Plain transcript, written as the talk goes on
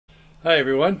Hi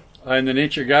everyone, I'm the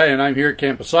Nature Guy and I'm here at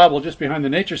Camp Ausable, just behind the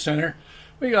Nature Center.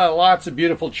 We got lots of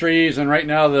beautiful trees and right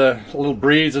now the little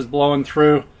breeze is blowing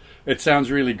through. It sounds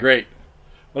really great.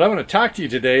 But I want to talk to you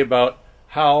today about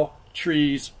how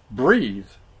trees breathe.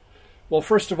 Well,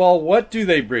 first of all, what do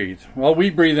they breathe? Well, we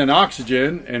breathe in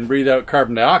oxygen and breathe out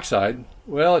carbon dioxide.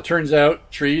 Well, it turns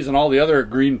out trees and all the other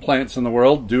green plants in the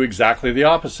world do exactly the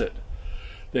opposite.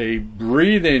 They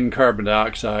breathe in carbon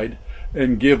dioxide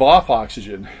and give off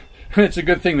oxygen. It's a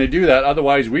good thing they do that,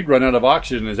 otherwise we'd run out of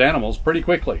oxygen as animals pretty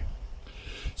quickly.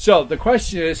 So the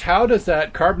question is, how does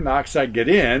that carbon dioxide get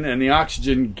in and the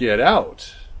oxygen get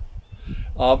out?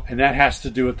 And that has to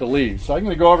do with the leaves. So I'm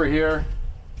going to go over here,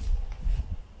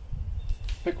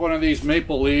 pick one of these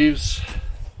maple leaves,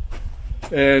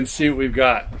 and see what we've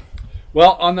got.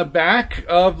 Well, on the back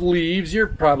of leaves, you're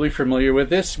probably familiar with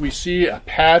this, we see a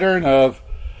pattern of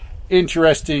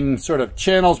interesting sort of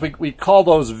channels. We call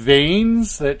those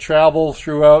veins that travel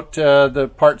throughout the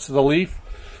parts of the leaf.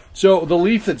 So the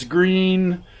leaf that's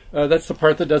green, that's the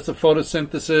part that does the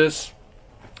photosynthesis.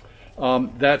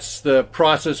 That's the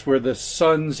process where the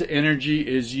sun's energy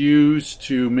is used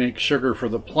to make sugar for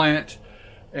the plant,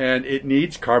 and it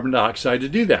needs carbon dioxide to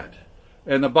do that.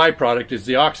 And the byproduct is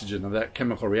the oxygen of that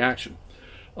chemical reaction.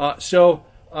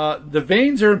 The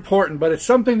veins are important, but it's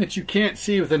something that you can't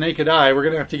see with the naked eye. We're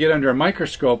going to have to get under a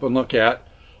microscope and look at.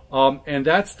 And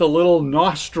that's the little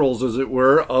nostrils, as it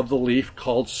were, of the leaf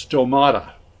called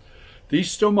stomata.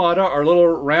 These stomata are little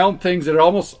round things that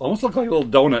almost look like little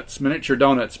donuts, miniature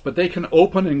donuts, but they can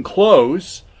open and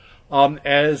close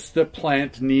as the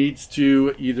plant needs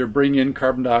to either bring in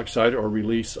carbon dioxide or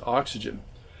release oxygen.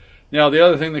 Now, the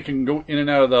other thing that can go in and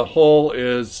out of the hole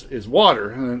is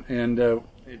water, and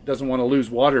it doesn't want to lose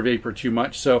water vapor too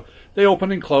much, so they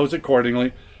open and close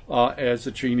accordingly as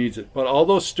the tree needs it. But all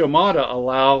those stomata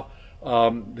allow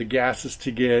the gases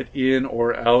to get in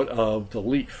or out of the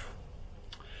leaf.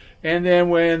 And then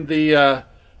when the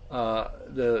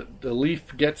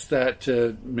leaf gets that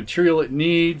material it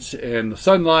needs and the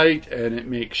sunlight, and it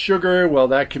makes sugar, well,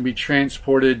 that can be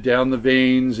transported down the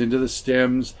veins into the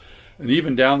stems and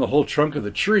even down the whole trunk of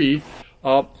the tree.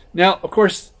 Now, of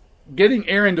course, getting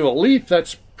air into a leaf,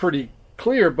 that's pretty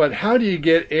clear, but how do you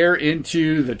get air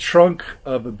into the trunk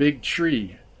of a big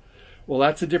tree? Well,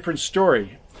 that's a different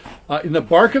story. In the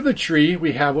bark of the tree,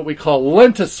 we have what we call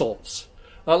lenticels.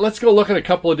 Let's go look at a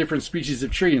couple of different species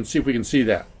of tree and see if we can see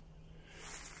that.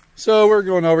 So we're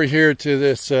going over here to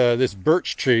this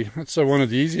birch tree. That's one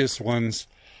of the easiest ones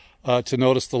to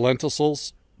notice the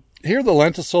lenticels. Here the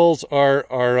lenticels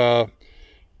are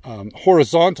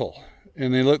horizontal,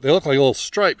 and they look like little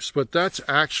stripes, but that's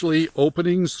actually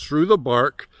openings through the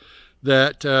bark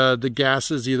that the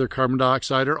gases, either carbon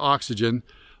dioxide or oxygen,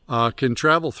 can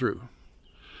travel through.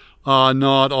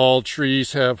 Not all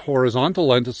trees have horizontal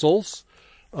lenticels.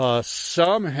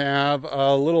 Some have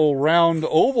little round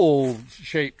oval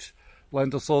shaped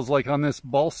lenticels, like on this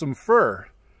balsam fir.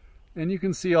 And you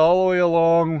can see all the way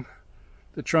along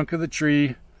the trunk of the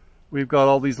tree, we've got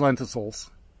all these lenticels.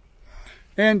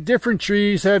 And different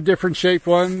trees have different shaped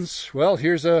ones. Well,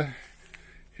 here's a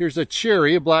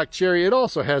cherry, a black cherry. It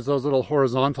also has those little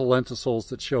horizontal lenticels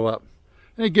that show up.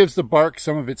 And it gives the bark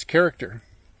some of its character.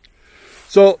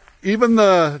 So even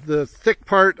the thick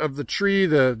part of the tree,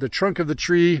 the trunk of the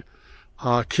tree,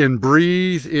 can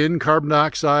breathe in carbon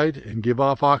dioxide and give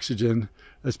off oxygen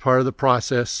as part of the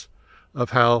process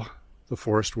of how the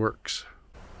forest works.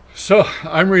 So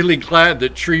I'm really glad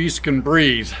that trees can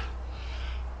breathe.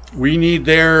 We need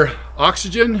their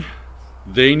oxygen,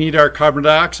 they need our carbon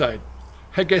dioxide.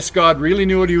 I guess God really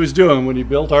knew what he was doing when he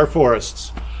built our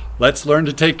forests. Let's learn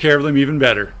to take care of them even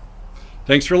better.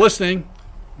 Thanks for listening,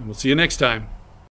 and we'll see you next time.